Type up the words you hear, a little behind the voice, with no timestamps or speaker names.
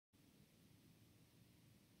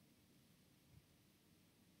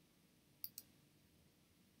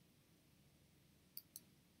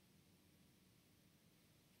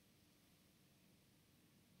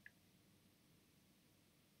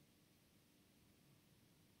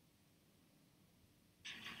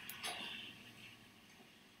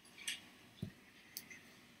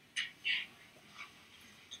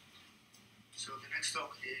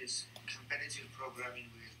is competitive programming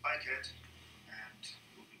with Picat and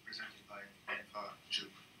will be presented by Neng-Fa Zhou.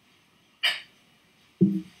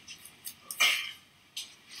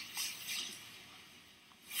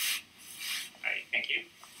 Hi, thank you.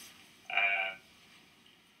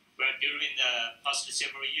 Well, during the past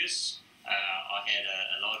several years, I had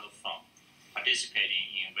a lot of fun participating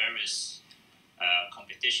in various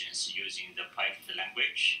competitions using the Picat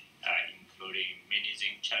language, including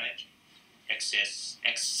Mini-Zing Challenge,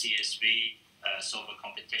 XCSV solver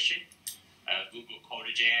competition, Google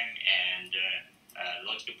Code Jam, and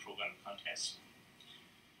logical programming contest.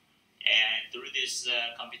 And through these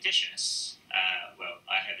competitions, well,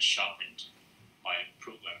 I have sharpened my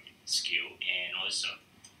programming skill and also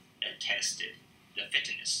tested the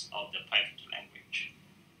fitness of the Picat language.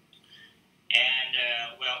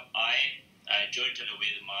 And well, I jointly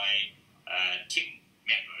with my team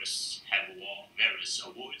members have won various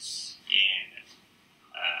awards. And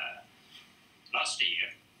last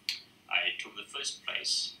year, I took the first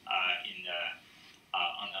place in the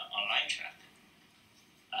on the online track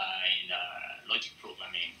in the logic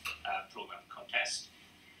programming program contest.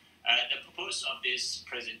 The purpose of this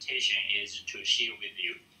presentation is to share with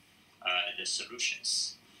you the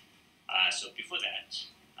solutions. So before that,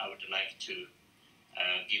 I would like to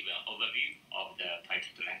give an overview of the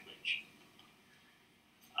Picat language.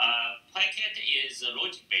 Picat is a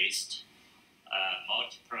logic-based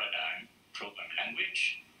multi-paradigm programming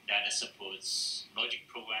language that supports logic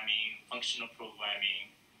programming, functional programming,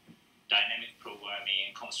 dynamic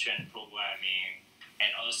programming, constraint programming,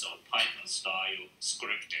 and also Python-style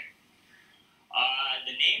scripting.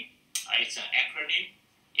 The name, it's an acronym.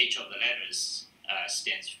 Each of the letters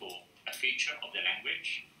stands for a feature of the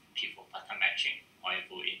language. P for pattern matching, I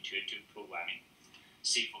for intuitive programming,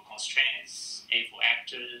 C for constraints, A for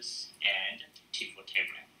actors, and T for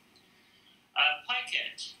tabling.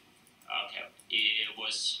 Picat, it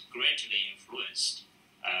was greatly influenced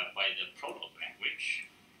by the Prolog language,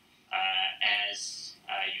 as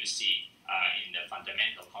you see in the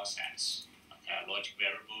fundamental concepts, logic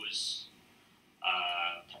variables,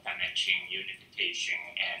 pattern matching, unification,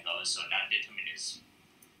 and also non-determinism.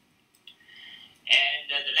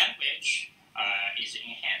 And the language is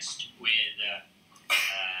enhanced with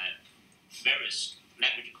various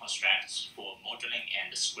language constructs for modeling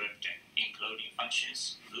and scripting, including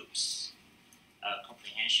functions, loops,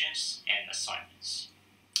 comprehensions, and assignments.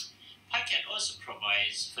 Picat also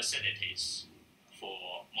provides facilities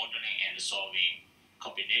for modeling and solving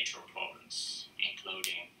combinatorial problems,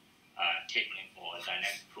 including tabling for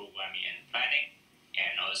dynamic programming and planning,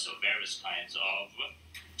 and also various kinds of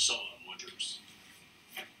solver modules.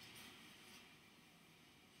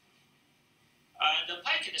 The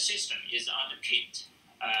Picat system is underpinned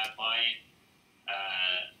by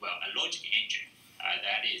well, a logic engine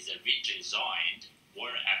that is a redesigned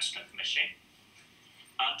word abstract machine.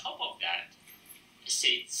 On top of that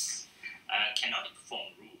sits canonical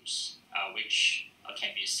form rules, which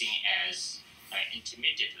can be seen as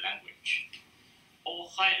intermediate language. All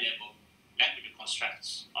high-level language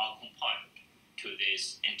constructs are compiled to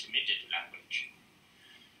this intermediate language.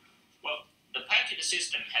 Well, the Picat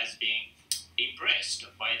system has been embraced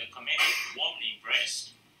by the community, warmly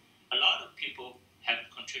embraced. A lot of people have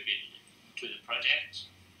contributed to the project.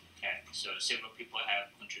 Okay, so several people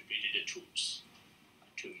have contributed the tools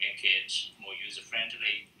to make it more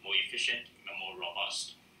user-friendly, more efficient, and more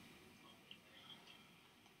robust.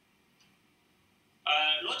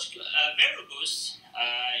 Logic variables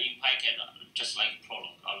in Picat, just like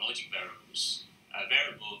Prolog, are logic variables. A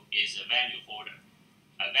variable is a value holder.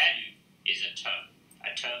 A value is a term.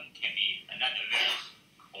 A term can be another variable,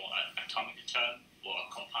 or an atomic term, or a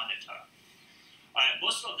compounded term.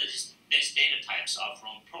 Most of these data types are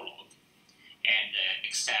from Prolog and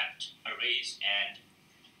accept arrays and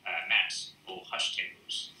maps or hash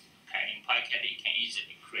tables. Okay, in Picat, you can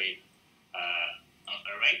easily create an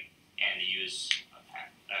array and use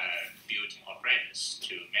built-in operators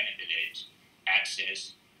to manipulate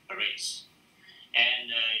access arrays. And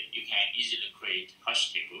you can easily create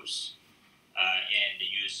hash tables and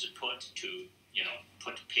use put to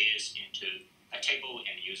put pairs into a table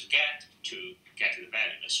and use get to get the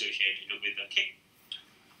value associated with the key.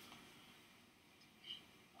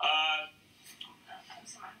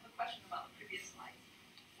 So I have a question about the previous slide.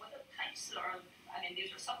 What the types are? I mean,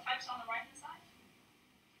 these are subtypes on the right-hand side.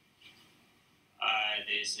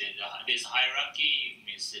 This hierarchy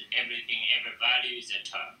means that every value is a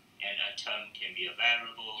term, and a term can be a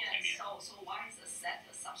variable. Yes. Can be So why is a set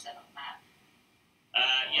a subset of map?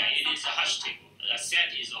 Yeah, it is a hash table. A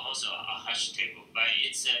set is also a hash table, but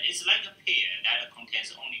it's like a pair that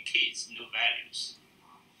contains only keys, no values.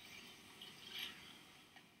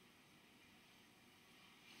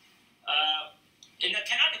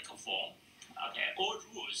 form, okay, all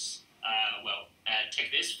rules take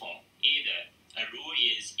this form. Either a rule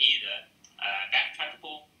is either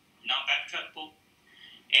backtrackable, non-backtrackable,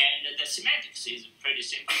 and the semantics is pretty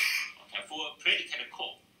simple. Okay, for a predicate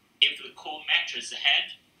call, if the call matches the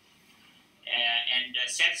head and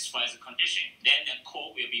satisfies the condition, then the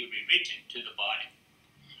call will be rewritten to the body.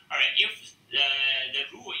 All right, if the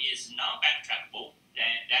rule is non-backtrackable,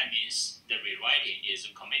 then that means the rewriting is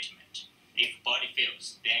a commitment. If body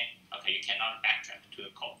fails, then okay, you cannot backtrack to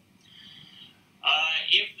the call.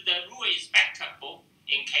 If the rule is backtrackable,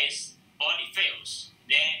 in case body fails,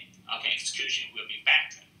 then okay, execution will be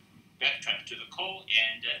backtracked to the call,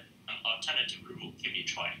 and an alternative rule can be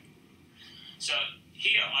tried. So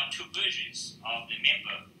here are two versions of the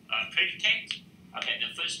member predicate. Okay,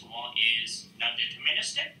 the first one is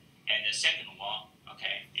non-deterministic, and the second one,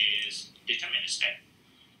 okay, is deterministic.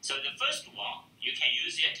 So the first one, you can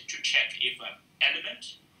use it to check if a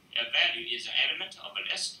value is an element of a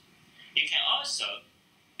list. You can also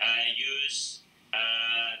use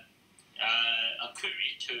a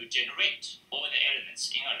query to generate all the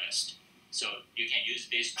elements in a list. So you can use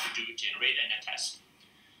this to generate and test.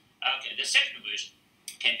 Okay, the second version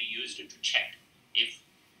can be used to check if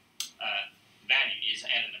value is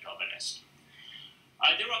an element of a list.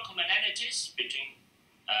 There are commonalities between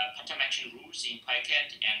pattern matching rules in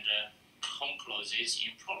Picat and home clauses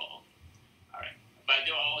in Prolog. All right, but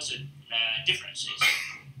there are also differences.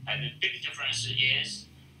 And the big difference is,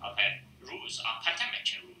 okay, rules are pattern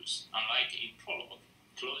matching rules, unlike in Prolog,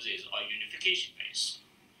 clauses are unification based.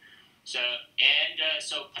 So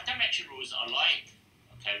pattern matching rules are like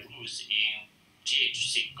rules in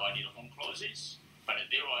GHC, guided home clauses, but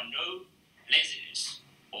there are no laziness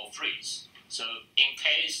or freeze. So in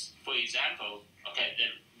case, for example, the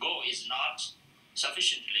goal is not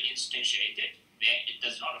sufficiently instantiated, then it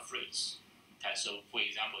does not freeze. Okay, so for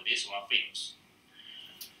example, this one fails.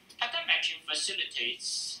 Pattern matching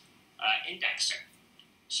facilitates indexing.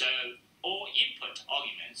 So all input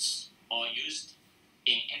arguments are used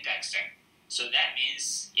in indexing. So that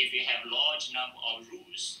means if you have large number of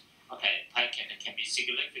rules, Picat can be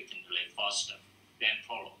significantly faster than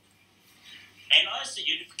Prolog. And also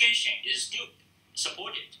unification is still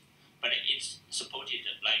supported, but it's supported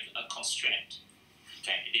like a constraint.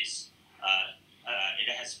 Okay, it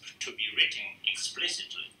has to be written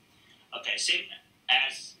explicitly. Okay, same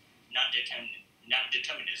as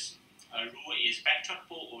non-determinism. A rule is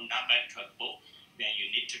backtrackable or non-backtrackable, then you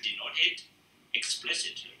need to denote it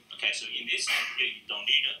explicitly. Okay, so in this scenario, you don't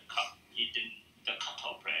need the cut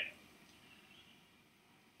operator.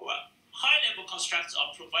 Well, high-level constructs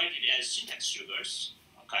are provided as syntax triggers.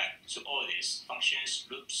 Okay, so all these functions,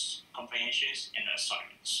 loops, comprehensions, and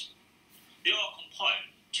assignments. They are compiled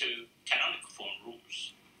to canonical form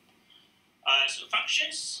rules. So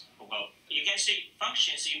functions, well, you can see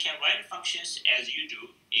functions, you can write functions as you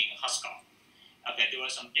do in Haskell. Okay, there are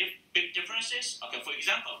some big differences. Okay, for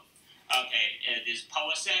example, this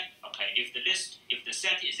power set, if the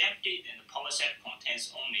set is empty, then the power set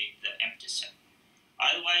contains only the empty set.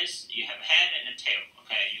 Otherwise, you have head and a tail.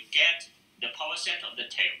 Okay, you get the power set of the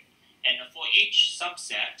tail. And for each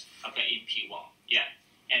subset, in P1, yeah,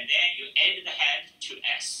 and then you add the head to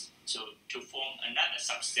S, so to form another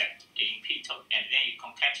subset in P2, and then you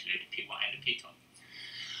concatenate P1 and P2.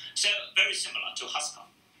 So very similar to Haskell.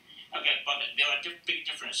 Okay, but there are big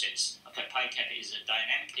differences. Okay, Picat is a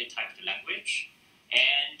dynamically typed language,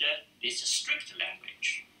 and it's a strict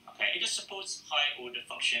language. Okay, it supports high-order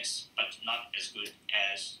functions, but not as good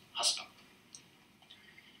as Haskell.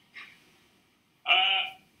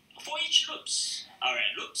 For each loops,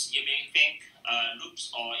 loops, you may think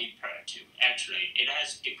loops are imperative. Actually, it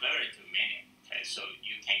has declarative meaning. Okay, so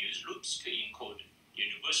you can use loops to encode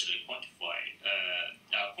universally quantifiers.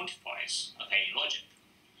 In logic.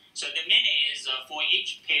 So the meaning is for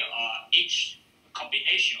each pair each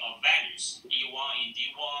combination of values, E1 in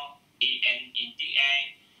D1, En in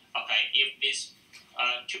Dn. If this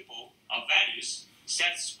tuple of values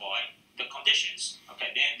satisfy the conditions,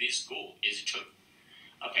 then this goal is true.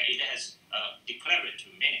 It has a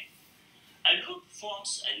declarative meaning. A loop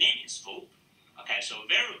forms a naming scope. So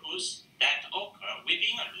variables that occur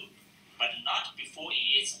within a loop, but not before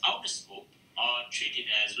its outer scope, are treated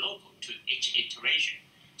as local to each iteration.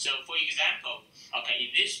 So, for example,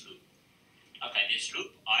 in this loop,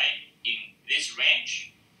 I in this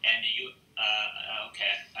range, and you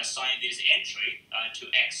assign this entry to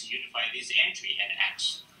X, unify this entry and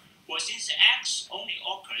X. Well, since X only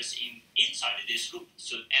occurs inside this loop,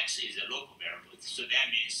 so X is a local variable. So that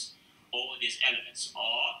means all these elements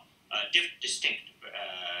are distinct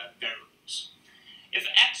variables. If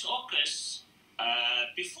X occurs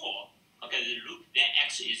before, okay, the loop then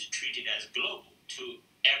actually is treated as global to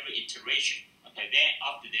every iteration. Okay, then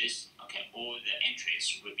after this, okay, all the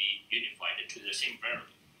entries will be unified to the same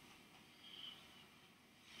variable.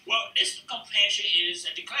 Well, list comprehension is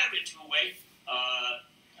a declarative way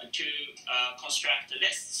to construct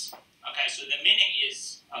lists. Okay, so the meaning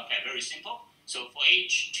is very simple. So for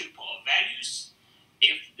each tuple of values,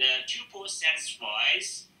 if the tuple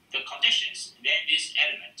satisfies the conditions, then this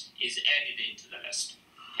element is added into the list.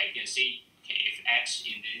 Okay, you can see if x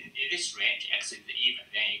in this range, x is even,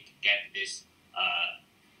 then you get this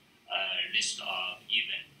list of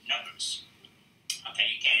even numbers. Okay,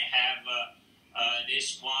 you can have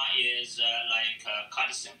this one is like a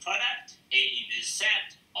Cartesian product, A in this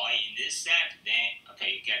set, I in this set, then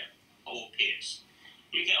you get all pairs.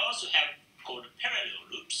 You can also have called parallel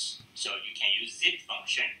loops, so you can use zip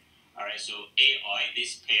function. Alright, so AI,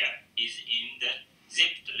 this pair, is in the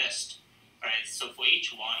zipped list. Alright, so for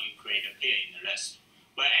each one you create a pair in the list.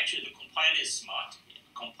 But actually the compiler is smart.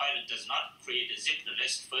 Compiler does not create a zipped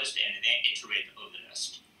list first and then iterate over the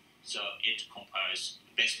list. So it compiles,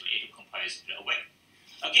 basically it compiles it away.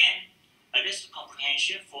 Again, a list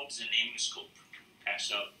comprehension forms the naming scope. Okay,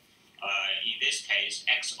 so in this case,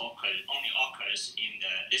 X only occurs in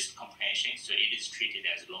the list comprehension, so it is treated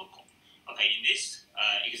as local. Okay, in this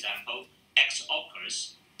example, X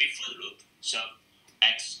occurs before the loop, so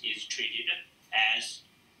X is treated as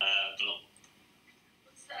global.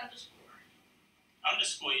 What's the underscore?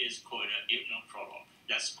 Underscore is called ignorant prologue.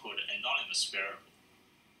 That's called anonymous variable.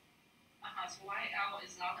 So why L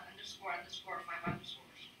is not an underscore, 5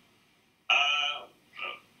 underscores?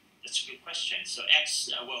 That's a good question. So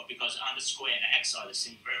X, because underscore and X are the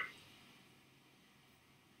same variable.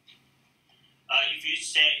 If you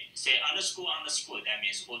say underscore, that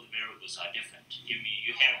means all the variables are different. You mean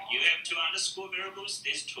you have two underscore variables,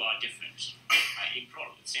 these two are different. In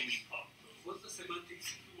prologue, same in prologue. What's the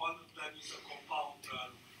semantics? One of them is a compound,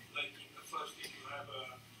 like in the first thing you have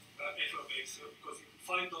f of x, because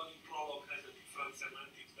find on in prologue has a different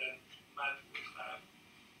semantics than math would have.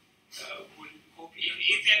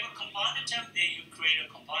 If you have a compound term, then you create a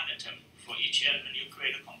compound term. For each element, you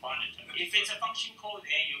create a compound term. If it's a function call,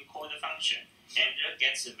 then you call the function, and it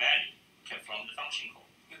gets the value from the function call.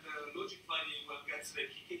 And the logic variable gets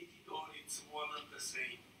replicated, or it's one and the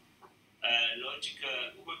same?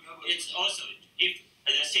 It's also, if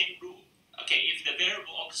the same rule. Okay, if the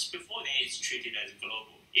variable occurs before, then it's treated as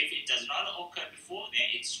global. If it does not occur before, then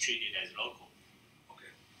it's treated as local.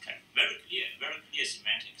 Okay, very clear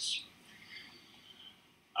semantics.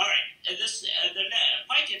 All right, the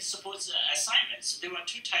Picat supports assignments. There are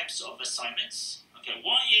two types of assignments. Okay,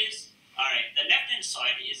 one is, the left-hand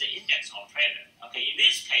side is the index operator. Okay, in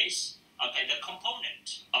this case, the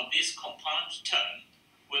component of this compound term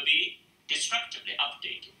will be destructively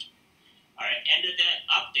updated. All right, and the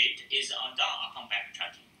update is undone upon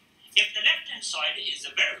backtracking. If the left-hand side is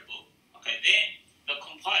a variable, then the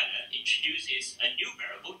compiler introduces a new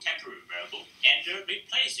variable, temporary variable, and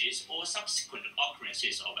replaces all subsequent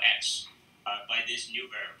occurrences of X by this new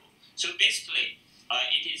variable. So basically,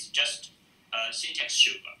 it is just syntax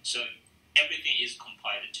sugar. So everything is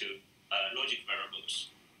compiled to logic variables.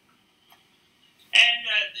 And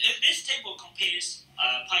this table compares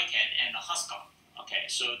Picat and Haskell. Okay,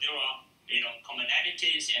 so there are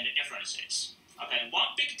commonalities and differences. Okay,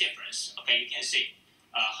 one big difference. Okay, you can see.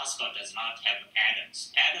 Haskell does not have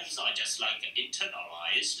atoms. Atoms are just like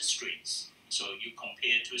internalized strings. So you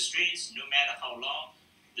compare two strings, no matter how long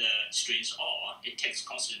the strings are, it takes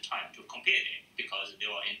constant time to compare them because they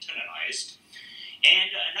are internalized.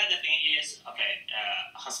 And another thing is,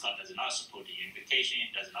 Haskell does not support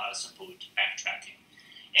unification, does not support backtracking.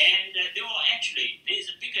 And there is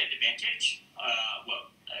a bigger advantage,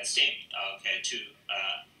 to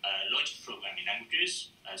logic programming languages,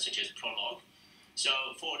 such as Prolog. So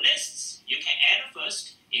for lists, you can add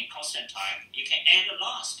first in constant time. You can add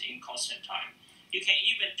last in constant time. You can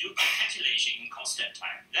even do concatenation in constant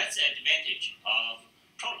time. That's the advantage of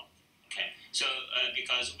Prolog. Okay, so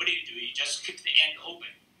because what do? You just keep the end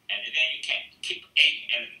open, and then you can keep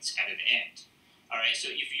adding elements at the end. All right,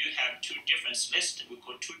 so if you have two different lists, we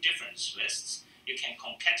call two different lists, you can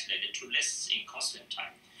concatenate the two lists in constant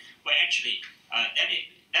time. Well, actually,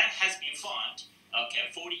 that has been found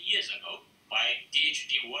 40 years ago by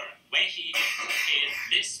D.H.D. Warren when he compared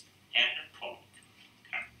Lisp and Prolog.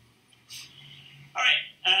 Okay. All right,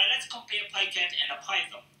 let's compare Picat and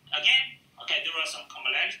Python. Again, there are some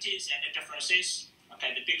commonalities and differences.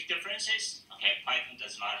 Okay, the big differences. Python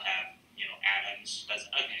does not have atoms.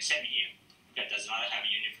 Same here. It does not have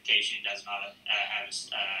unification. Does not have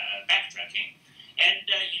backtracking. And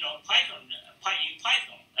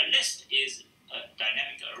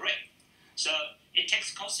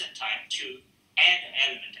constant time to add an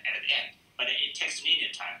element at the end, but it takes linear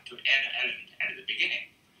time to add an element at the beginning.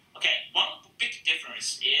 Okay, one big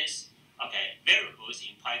difference is, okay, variables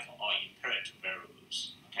in Python are imperative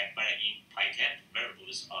variables. Okay, but in Picat,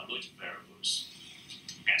 variables are logic variables.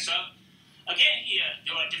 Okay, so again here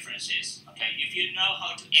there are differences. Okay, if you know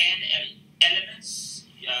how to add elements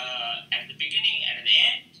at the beginning and at the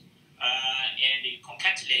end, and you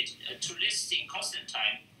concatenate two lists in constant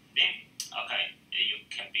time, then okay, you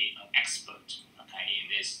can be an expert. Okay, in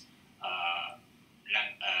this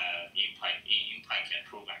in Picat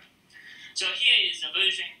programming. So here is the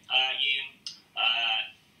version in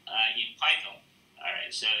Python. All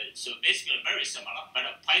right, so basically very similar, but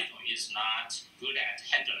Python is not good at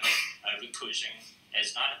handling recursion.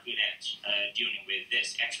 It's not good at dealing with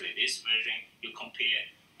this. Actually, this version, you compare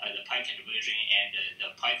the Picat version and the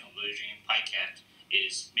Python version, Picat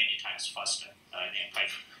is many times faster than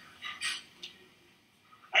Python.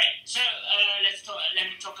 All right, so let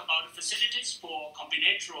me talk about facilities for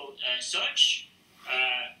combinatorial search.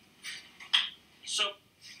 So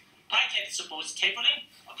Picat supports tabling.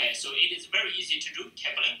 Okay, so it is very easy to do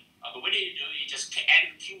tabling. What do? You just add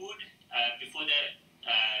a keyword before the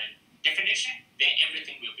definition, then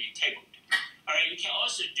everything will be tabled. All right, you can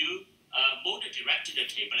also do mode-directed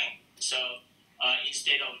tabling. So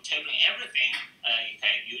instead of tabling everything,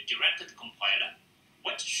 you direct the compiler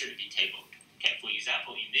what should be tabled. Okay, for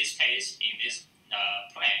example, in this case, in this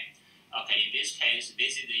plan, okay, in this case,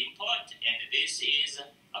 this is the import, and this is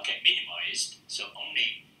minimized. So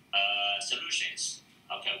only solutions,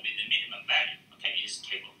 okay, with the minimum value, okay, is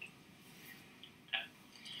tabled. Okay.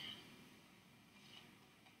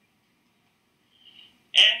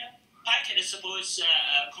 And Picat supports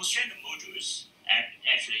constraint modules. And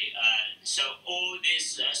actually, so all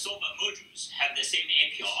these solver modules have the same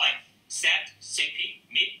API: set, CP,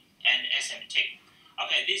 mid, and SMT.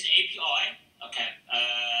 Okay, this API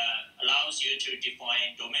allows you to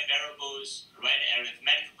define domain variables, write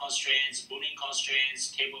arithmetic constraints, Boolean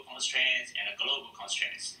constraints, table constraints, and global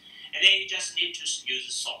constraints. And then you just need to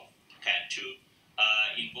use solve, okay, to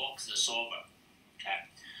invoke the solver. Okay,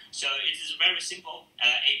 so it is a very simple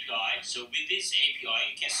API. So with this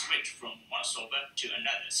API, you can switch from one solver to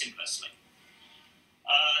another seamlessly.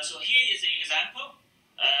 So here is an example.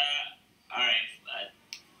 All right.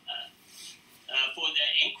 For the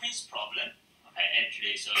increase problem, okay,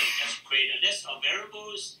 actually, so you just create a list of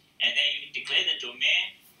variables, and then you declare the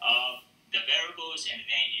domain of the variables, and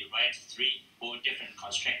then you write 3 or 4 different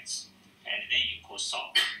constraints, and then you call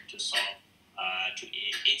solve to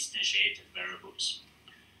instantiate variables.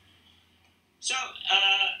 So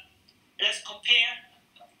let's compare.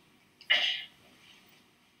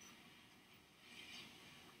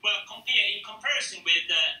 Well, in comparison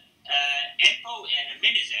with Npo and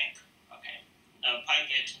Minizinc, okay.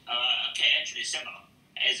 Picat, actually similar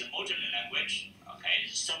as a modular language. Okay,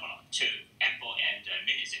 it's similar to Npo and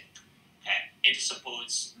Minizinc. Okay, it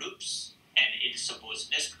supports loops and it supports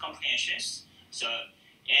list comprehensions. So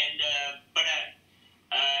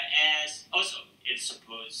as also it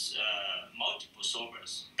supports multiple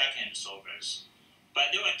solvers, backend solvers.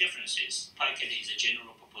 But there are differences. Picat is a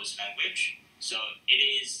general purpose language, so it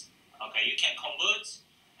is okay. You can convert,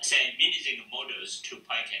 say, Minizinc models to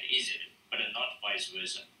Picat easily, but not vice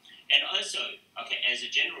versa. And also, okay, as a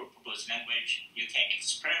general purpose language, you can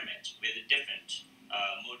experiment with different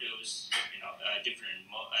models,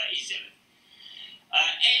 easily.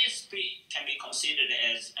 ASP can be considered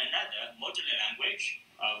as another modular language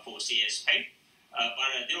for CSP,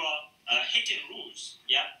 but there are hidden rules.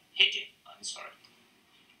 Yeah, hidden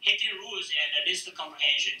rules and list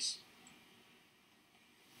comprehensions.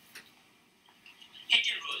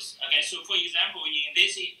 Hidden rules. Okay, so for example,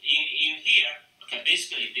 in here, okay,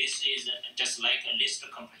 basically this is just like a list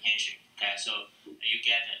comprehension. Okay, so you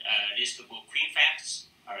get a list of queen facts.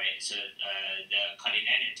 All right, so the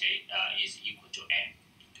cardinality is equal to n.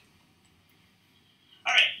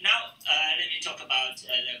 All right, now let me talk about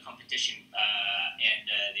the competition and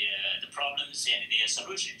the problems and their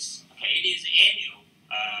solutions. Okay, it is an annual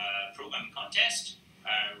programming contest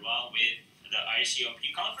run with the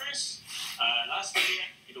ICOP conference. Last year,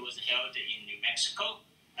 it was held in New Mexico,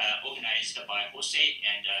 organized by Jose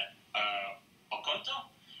and Oconto.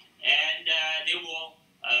 And there were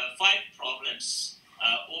 5 problems,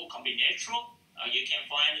 all combinatorial. You can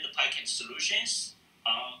find the Picat solutions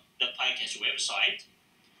on the Picat's website.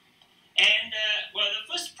 And,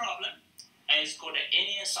 the first problem is called the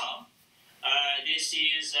linear sum. This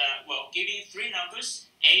is, giving 3 numbers,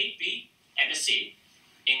 A, B, and C,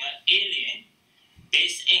 in an alien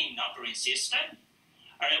base-in numbering system.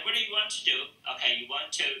 All right, what do you want to do? Okay, you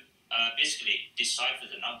want to basically decipher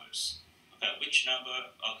the numbers. Okay, which number?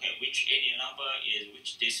 Okay, which any number is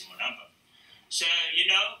which decimal number. So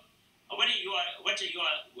when you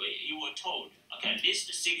were told, okay, list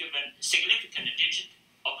the significant digit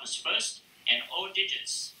occurs first, and all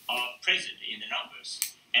digits are present in the numbers.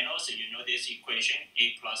 And also, this equation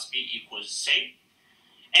a plus b equals c.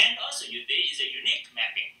 And also, there is a unique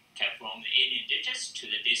mapping, okay, from the alien digits to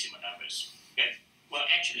the decimal numbers. Okay. Well,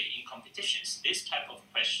 actually, in competitions, this type of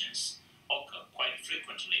questions occur quite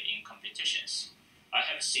frequently in competitions. I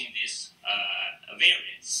have seen this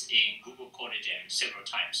variants in Google College and several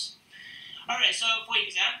times. All right, so for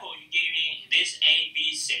example, you give me this A,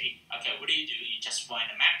 B, C. Okay, what do? You just find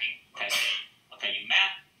a mapping. Okay, you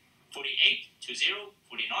map 48 to 0,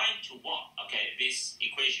 49 to 1. Okay, this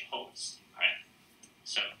equation holds. All right.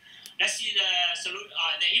 So let's see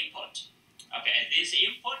the input. Okay, this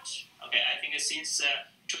input. Okay, I think since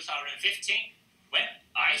 2015, when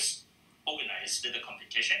I organized the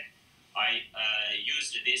competition, I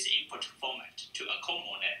used this input format to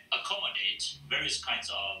accommodate various kinds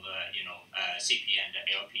of CP and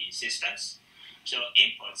LP systems. So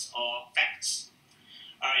inputs are facts.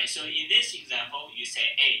 All right. So in this example, you say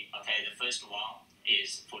A. Okay, the first one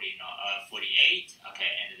is 48.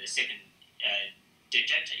 Okay, and the second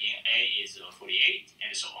digit in A is 48,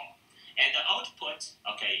 and so on. And the output,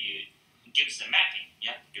 okay, you gives the mapping.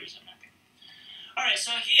 Yeah, gives the mapping. All right.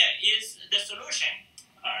 So here is the solution.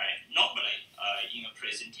 All right. Normally, in a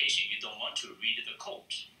presentation, you don't want to read the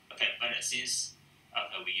code. Okay, but since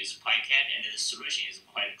we use Picat, and the solution is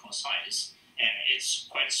quite concise and it's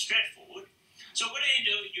quite straightforward. So what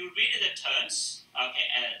do? You read the terms.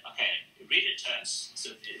 Read the terms.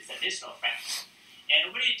 So it's a list of facts.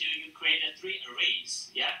 And what do? You create 3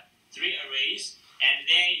 arrays. Yeah, 3 arrays, and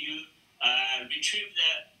then you retrieve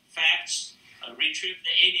the facts, retrieve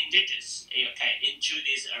the alien digits. Okay, into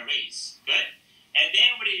these arrays. Good. And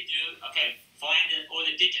then what do? Okay, find all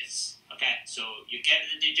the digits. Okay, so you get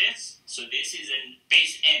the digits. So this is a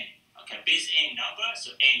base n. Okay, base n number.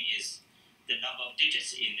 So n is the number of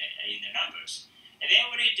digits in the numbers. And then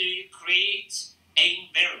what do? You create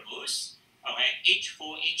n variables. Okay, each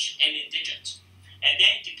for each alien digit. And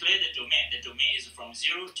then declare the domain. The domain is from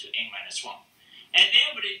 0 to n minus 1. And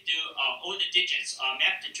then what do? All the digits are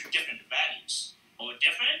mapped to different values or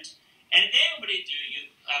different. And then what do?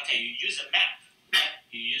 You use a map.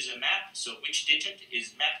 You use a map, so which digit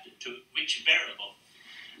is mapped to which variable.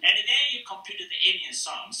 And then you compute the alien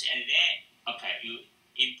sums, and then, you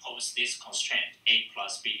impose this constraint, A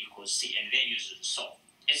plus B equals C, and then use it to solve.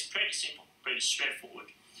 It's pretty simple, pretty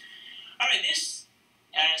straightforward. All right, this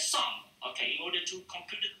sum, in order to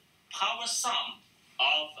compute the power sum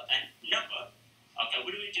of a number,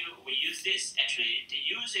 what do? We use this. Actually, it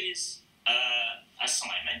uses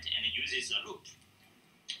assignment and it uses a loop.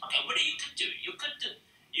 Okay, what you could do? You could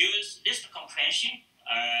use list comprehension,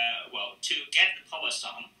 to get the power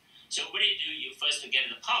sum. So what do? You first get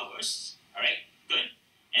the powers. All right, good.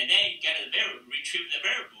 And then you retrieve the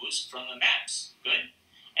variables from the maps. Good.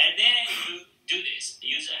 And then you do this.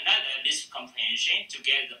 Use another list comprehension to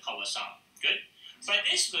get the power sum. Good. But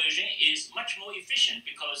this version is much more efficient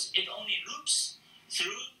because it only loops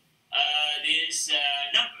through these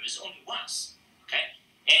numbers only once. Okay.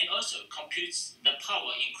 And also computes the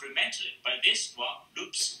power incrementally. But this one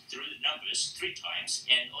loops through the numbers 3 times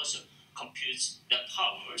and also computes the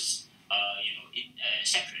powers,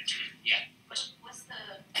 separately. Yeah. What's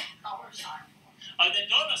the dollar sign for? The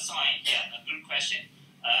dollar sign. Yeah, a good question.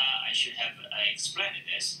 I should have explained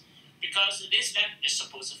this because this language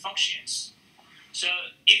supports functions. So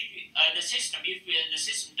if the system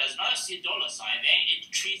does not see dollar sign, then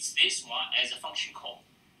it treats this one as a function call.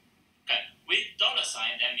 Okay. With dollar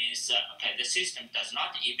sign, that means the system does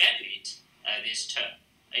not evaluate this term.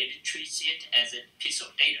 It treats it as a piece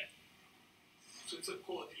of data. So it's a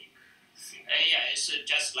coding. It's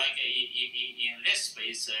just like in Lisp,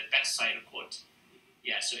 it's a backside code.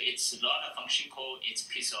 Yeah, so it's not a function call; it's a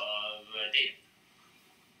piece of data.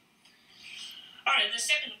 All right, the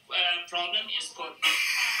second problem is called.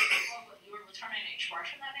 You were returning an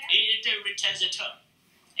expression that day? It returns a term.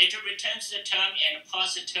 It returns the term and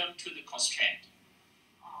passes the term to the constraint.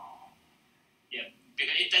 Oh. Yeah,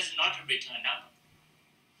 because it does not return a number.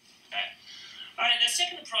 Okay. All right, the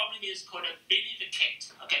second problem is called a Billy the Cat.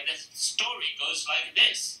 Okay, the story goes like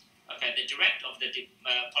this. Okay, the director of the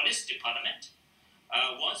police department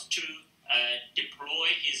wants to deploy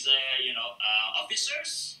his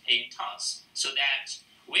officers in towns so that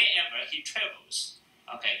wherever he travels,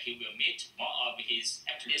 he will meet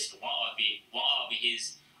at least one of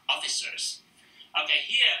his officers. Okay,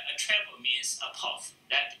 here a travel means a path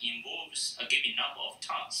that involves a given number of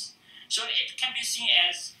towns. So it can be seen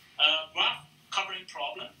as a graph covering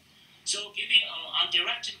problem. So given an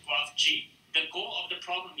undirected graph G, the goal of the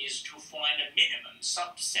problem is to find a minimum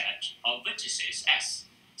subset of vertices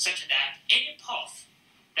S, such that any path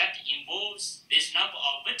that involves this number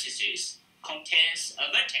of vertices contains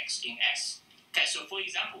a vertex in S. Okay, so for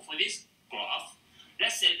example, for this graph,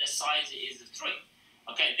 let's say the size is 3.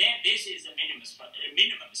 Okay, then this is a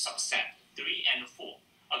minimum subset, 3 and 4.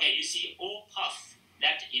 Okay, you see all paths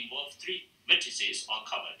that involve 3 vertices are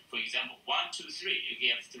covered. For example, 1, 2, 3, you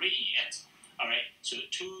have 3 in it. All right, so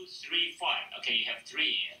 2, 3, 5. Okay, you have 3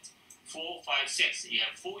 in it. 4, 5, 6, you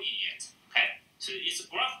have 4 in it. Okay, so it's a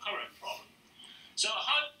graph current problem. So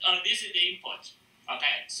how this is the input.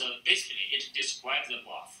 Okay, so basically it describes the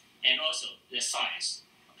graph and also the size.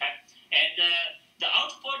 Okay, and the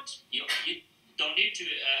output you don't need to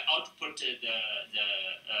output the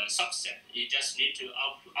subset. You just need to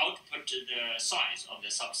output the size of the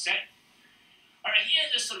subset. All right,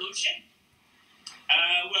 here's the solution.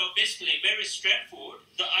 Well, basically very straightforward.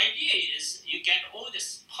 The idea is you get all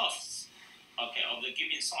these paths, okay, of the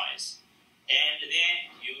given size, and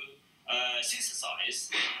then you synthesize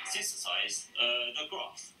the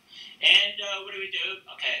graph. And what do we do?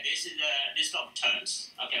 Okay, this is a list of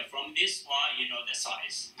terms. Okay, from this one you know the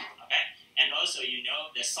size. Okay, and also you know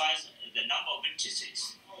the size, the number of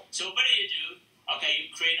vertices. So what do? Okay, you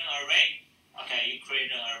create an array. Okay, you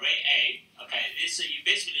create an array A. Okay, this you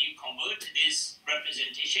basically convert this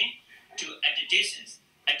representation to adjacent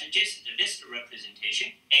list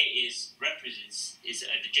representation. A is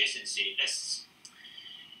adjacency lists.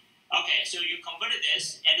 Okay, so you convert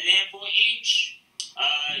this, and then for each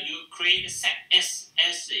you create a set S.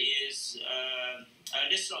 S is a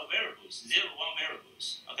list of variables, 0, 1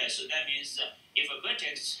 variables. Okay, so that means if a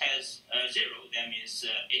vertex has 0, that means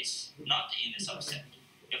it's not in the subset.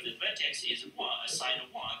 If the vertex is 1, assigned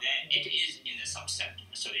 1, then it is in the subset.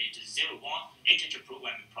 So it is 0, 1, integer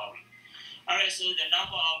programming problem. Alright, so the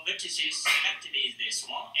number of vertices selected is this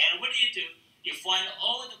one. And what do? You find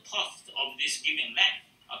all the paths of this given length.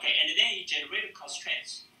 Okay, and then you generate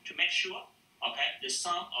constraints to make sure, okay, the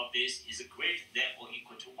sum of this is greater than or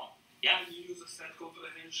equal to 1. Yeah? Can you use a set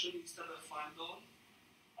comprehension instead of find all?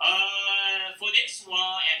 For this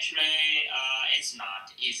one, actually, it's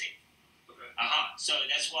not easy. So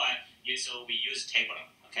that's why we use tabling,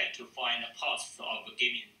 okay, to find the path of a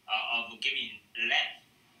given length.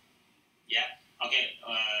 Yeah. Okay.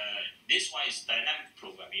 This one is dynamic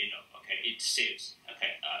program, you know. Okay, it saves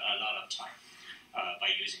a lot of time by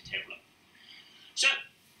using tabling. So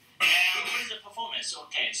what is the performance?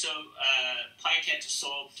 Okay, so Picat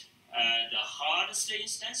solved the hardest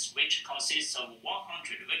instance, which consists of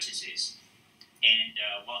 100 vertices and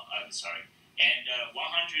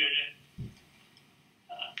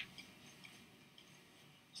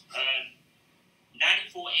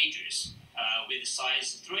 94 edges with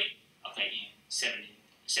size 3, okay, in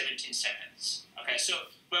 17 seconds. Okay, so,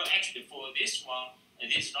 well, actually for this one,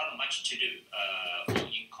 there's not much to do for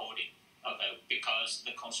encoding, okay, because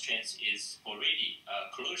the constraints is already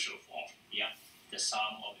closure form, yeah. The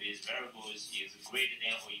sum of these variables is greater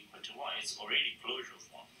than or equal to 1. It's already closure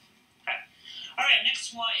form. Okay. All right,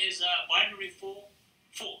 next one is binary for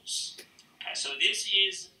false. Okay, so this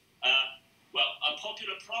is a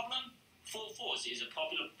popular problem. For false is a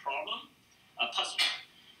popular problem, a puzzle.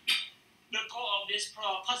 The goal of this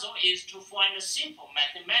puzzle is to find a simple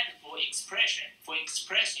mathematical expression for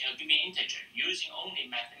expressing a given integer using only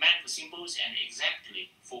mathematical symbols and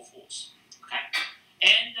exactly for false. Okay,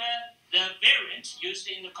 and the variant used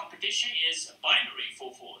in the competition is binary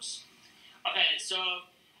for false. Okay, so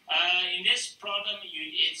in this problem,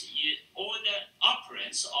 all the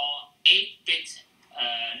operands are 8-bit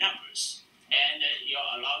numbers, and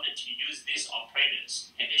you're allowed to use these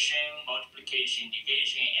operators: addition, multiplication,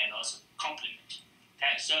 negation, and also complement.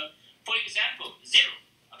 Okay, so for example, 0.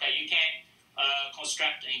 Okay, you can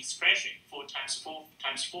construct an expression 4 times 4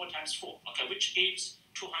 times 4 times 4. Okay, which gives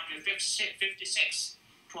 256.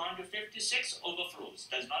 256 overflows,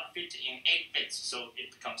 does not fit in 8 bits, so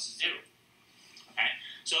it becomes 0. Okay,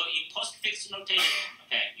 so in postfix notation,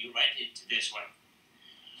 okay, you write it this way.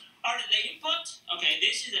 All right, the input, okay,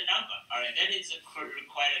 this is a number. All right, that is a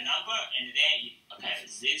required number, and then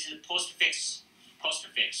this is postfix,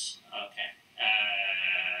 okay,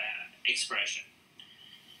 expression.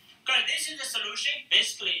 Okay, this is the solution.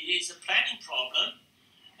 Basically, it is a planning problem.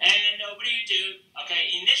 And what do? Okay,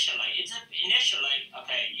 initially,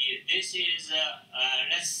 this is,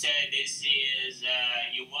 let's say this is,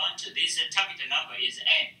 this target number is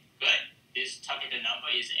n, good? This target number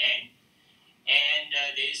is n. And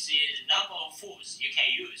this is number of fools you can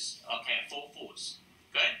use, okay, 4 fools,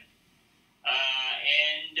 good?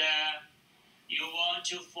 and you want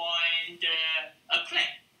to find a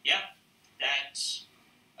plan, yeah, that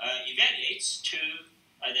evaluates to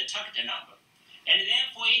the target number. And then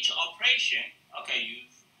for each operation, okay, you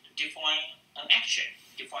define an action,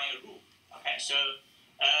 define a rule. Okay, so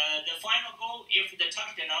the final goal, if the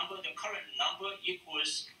target number, the current number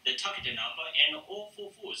equals the target number, and all four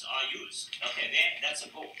foods are used, okay, then that's the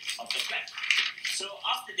goal of the plan. So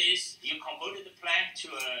after this, you convert the plan to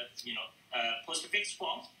a postfix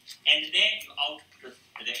form, and then you output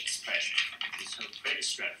the expression. It's pretty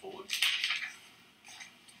straightforward.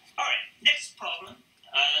 All right, next problem.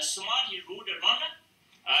 Smarty ruled runner.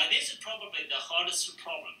 This is probably the hardest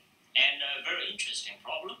problem and a very interesting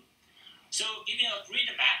problem. So given a grid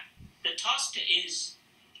map, the task is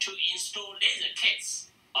to install laser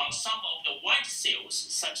kits on some of the white cells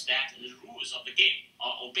such that the rules of the game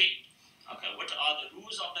are obeyed. Okay, what are the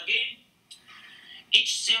rules of the game?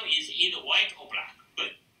 Each cell is either white or black.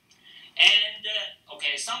 Good. And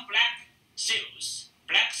okay, some black cells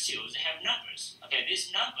have numbers. Okay,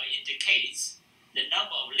 this number indicates the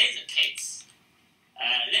number of laser kits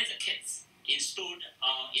installed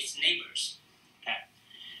on its neighbors. Okay,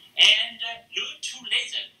 and no two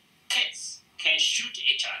laser kits can shoot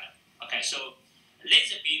each other. Okay, so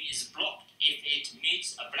laser beam is blocked if it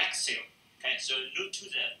meets a black cell. Okay, so no two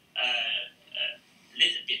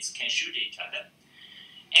laser bits can shoot each other.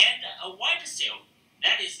 And a white cell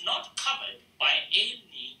that is not covered by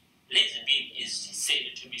any laser beam is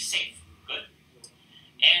said to be safe. Good.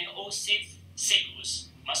 And all safe cells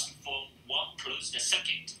must form one closed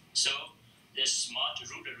circuit. So the smart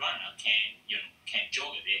root runner can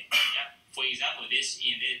jog there. Yeah. For example, this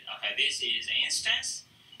is an instance.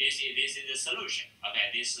 This is the solution. Okay,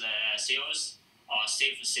 these cells are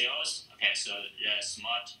safe cells. Okay, so the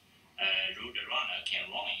smart root runner can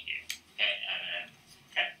run in here. Okay.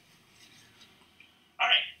 Okay. All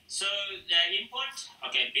right. So the input.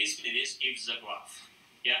 Okay, basically this gives a graph.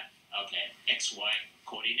 Yeah. Okay. X, Y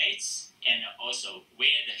coordinates, and also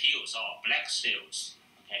where the hills are, black cells.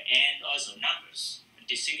 Okay, and also numbers,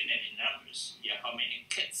 designated numbers. Yeah, how many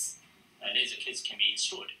kits, laser kits can be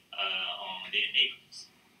installed on their neighbors.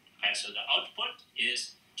 Okay, so the output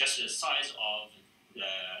is just the size of the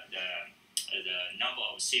number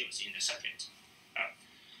of cells in the circuit.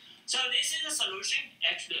 So this is a solution.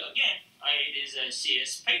 Actually, again, it is a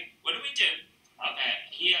CSP. What do we do? Okay,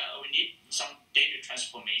 here we need some data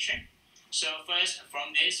transformation. So first,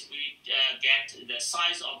 from this, we get the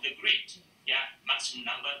size of the grid. Yeah, maximum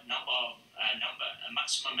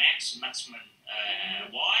maximum X, maximum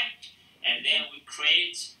Y, and then we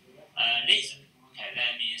create a laser. Okay,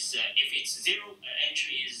 that means if it's zero,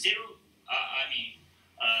 entry is zero.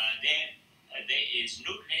 Then there is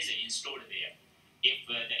no laser installed there. If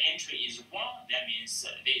the entry is 1, that means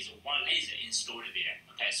there is one laser installed there.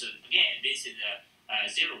 Okay, so again, this is a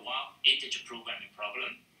 0, 1 integer programming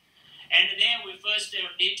problem. And then we first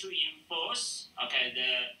need to enforce, okay,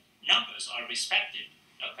 the numbers are respected.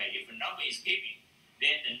 Okay, if a number is given,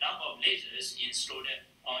 then the number of lasers installed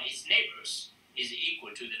on its neighbors is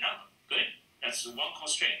equal to the number. Good? That's one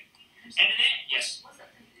constraint. And then, yes?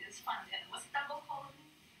 It's fun. What's double column?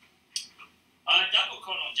 Double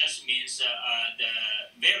column just means the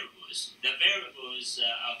variables. The variables,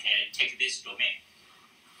 okay, take this domain.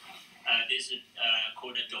 This is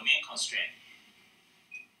called a domain constraint.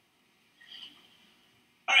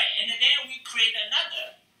 All right, and then we create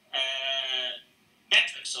another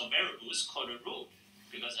matrix of variables called a rule,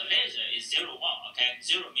 because a laser is 0, 1. Okay,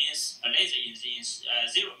 0 means a laser is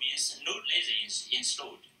 0 means no laser is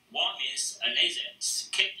installed. 1 means a laser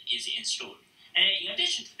kit is installed. And in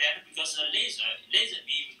addition to that, because the laser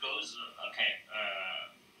beam goes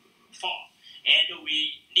far, and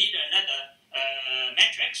we need another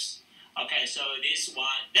matrix. Okay, so this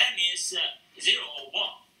one that means 0 or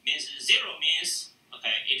 1 means 0 means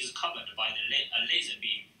okay, it is covered by the laser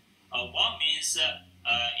beam. 1 means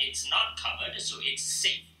it's not covered, so it's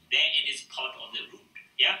safe. Then it is part of the root.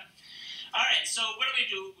 Yeah. All right. So what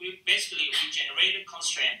do? We generate a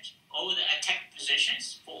constraint all the attack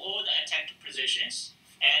positions for all the attacked positions,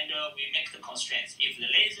 and we make the constraints. If the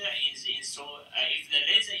laser is installed, if the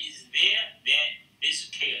laser is there, then this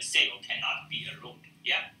cell cannot be a root.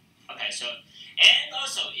 Yeah. Okay. So and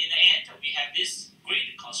also in the end we have this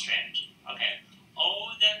grid constraint. Okay.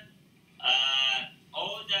 All the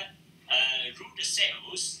root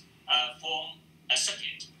cells form a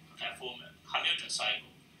circuit. Okay, form a Hamilton cycle.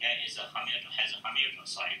 Okay, has a Hamilton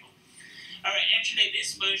cycle. All right, actually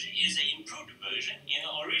this version is an improved version. In the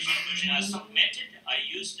original version I submitted, I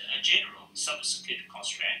used a general sub-circuit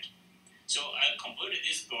constraint. So I converted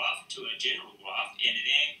this graph to a general graph and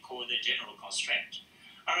then call the general constraint.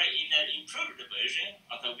 All right, in the improved version,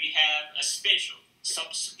 okay, we have a special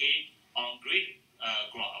subscale on grid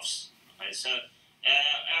graphs. Okay, so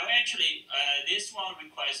actually, this one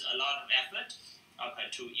requires a lot of effort, okay,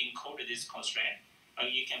 to encode this constraint.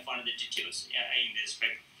 You can find the details in this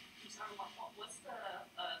paper. Sorry, what's the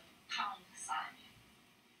pound sign?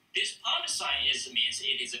 This pound sign means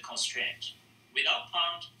it is a constraint. Without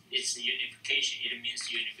pound, it's unification. It means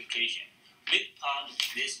unification. With pound,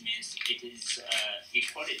 this means it is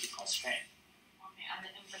equality constraint. Okay, and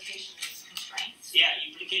the implication is constraint? Yeah,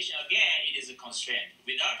 implication again, it is a constraint.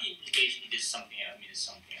 Without the implication, it is something else, means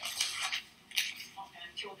something else. Okay,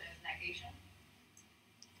 until there's negation?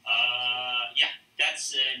 Yeah,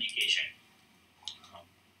 that's negation.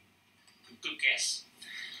 Good guess.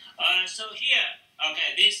 So here,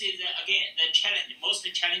 okay, this is again the most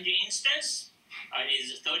challenging instance. It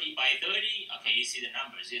is 30 by 30. Okay, you see the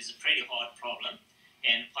numbers. It's a pretty hard problem,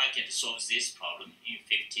 and Picat solves this problem in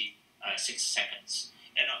 56 seconds.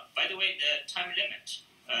 And by the way, the time limit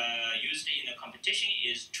used in the competition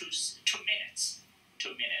is 2 minutes.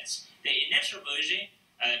 2 minutes. The initial version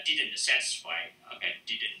didn't satisfy. Okay,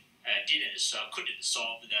 couldn't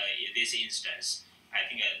solve this instance. I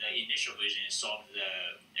think the initial version solved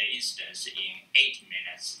the instance in 8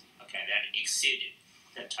 minutes. Okay, that exceeded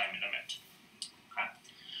the time limit. Okay.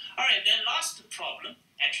 All right, the last problem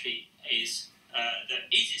actually is the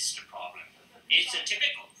easiest problem. It's a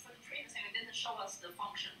typical. For the previous thing, it didn't show us the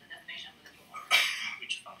function, the definition of the new one.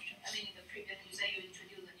 Which function? I mean, the previous, you say you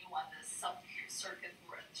introduced a new one, the sub-circuit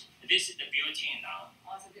word. This is the built-in now.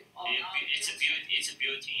 Oh, it's a bit, It's a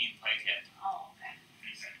built-in in Picat. Oh, okay.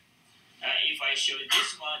 If I show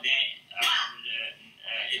this one, then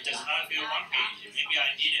it does not fill one page. Maybe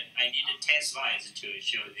I need 10 slides to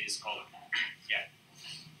show this code. Yeah.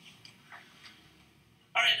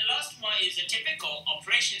 All right, the last one is a typical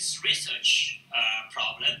operations research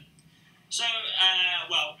problem. So,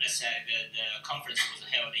 well, let's say the conference was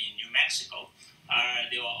held in New Mexico.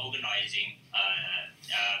 They were organizing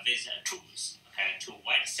with tools, okay, to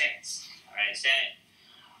wide sets. All right, so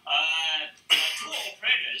tool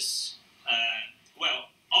operators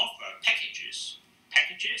offer packages.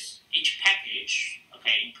 Each package,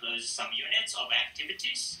 okay, includes some units of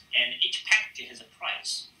activities, and each package has a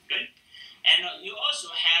price. Good. And you also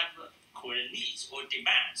have needs or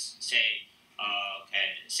demands. Say,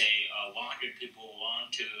 100 people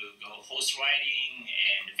want to go horse riding,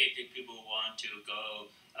 and 50 people want to go,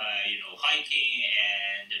 hiking,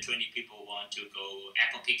 and 20 people want to go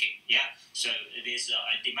apple picking. Yeah. So these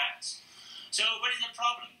are demands. So what is the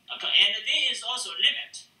problem? Okay, and there is also a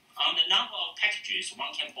limit on the number of packages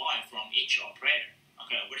one can buy from each operator.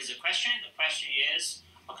 Okay, what is the question? The question is,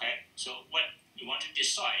 okay, so what you want to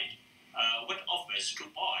decide what offers to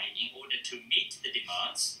buy in order to meet the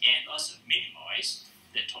demands and also minimize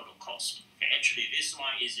the total cost. Okay, actually this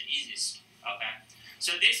one is the easiest. Okay,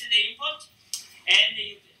 so this is the input, and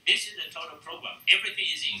this is the total program.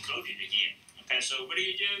 Everything is included here. Okay, so what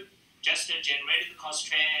do? Just generate the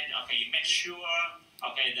constraint. Okay, you make sure,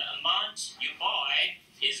 okay, the amount you buy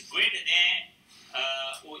is greater than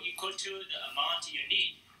or equal to the amount you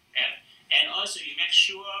need. Okay? And also you make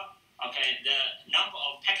sure, okay, the number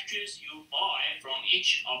of packages you buy from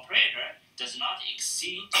each operator does not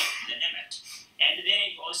exceed the limit. And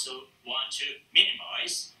then you also want to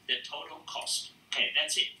minimize the total cost. Okay,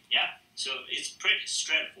 that's it. Yeah. So it's pretty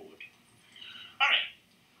straightforward. All right.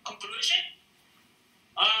 Conclusion.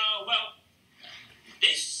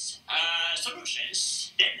 These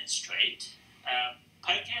solutions demonstrate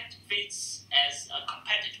Picat fits as a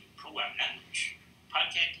competitive program language.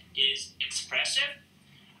 Picat is expressive.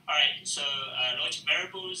 All right, so logic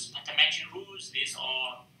variables, pattern matching rules, these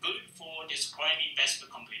are good for describing vector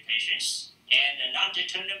computations. And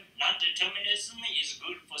non-determinism is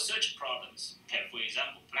good for search problems. Okay, for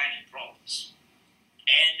example, planning problems.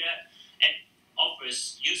 And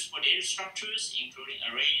offers useful data structures, including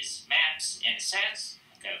arrays, maps, and sets,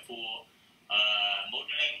 okay, for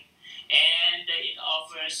modeling. And it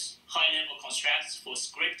offers high-level constructs for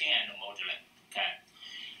scripting and modeling. Okay,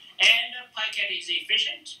 and Picat is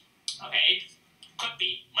efficient. Okay, it could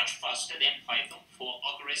be much faster than Python for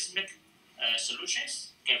algorithmic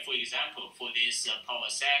solutions. Okay, for example, for this power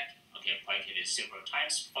set, okay, Picat is several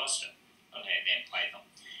times faster, okay, than Python.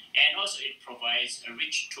 And also it provides a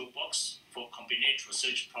rich toolbox for combinatorial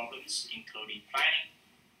search problems, including planning,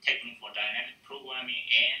 technique for dynamic programming,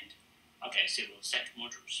 and, okay, several set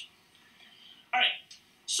modules. All right,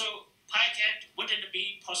 so Picat wouldn't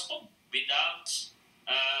be possible without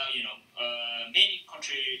many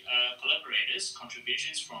collaborators,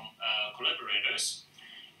 contributions from collaborators,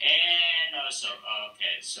 and also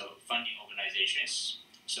funding organizations.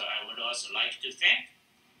 So I would also like to thank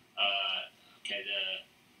the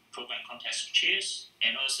program context chairs,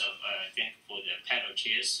 and also thank for the panel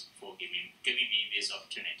chairs for giving me this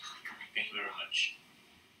opportunity. Thank you very much.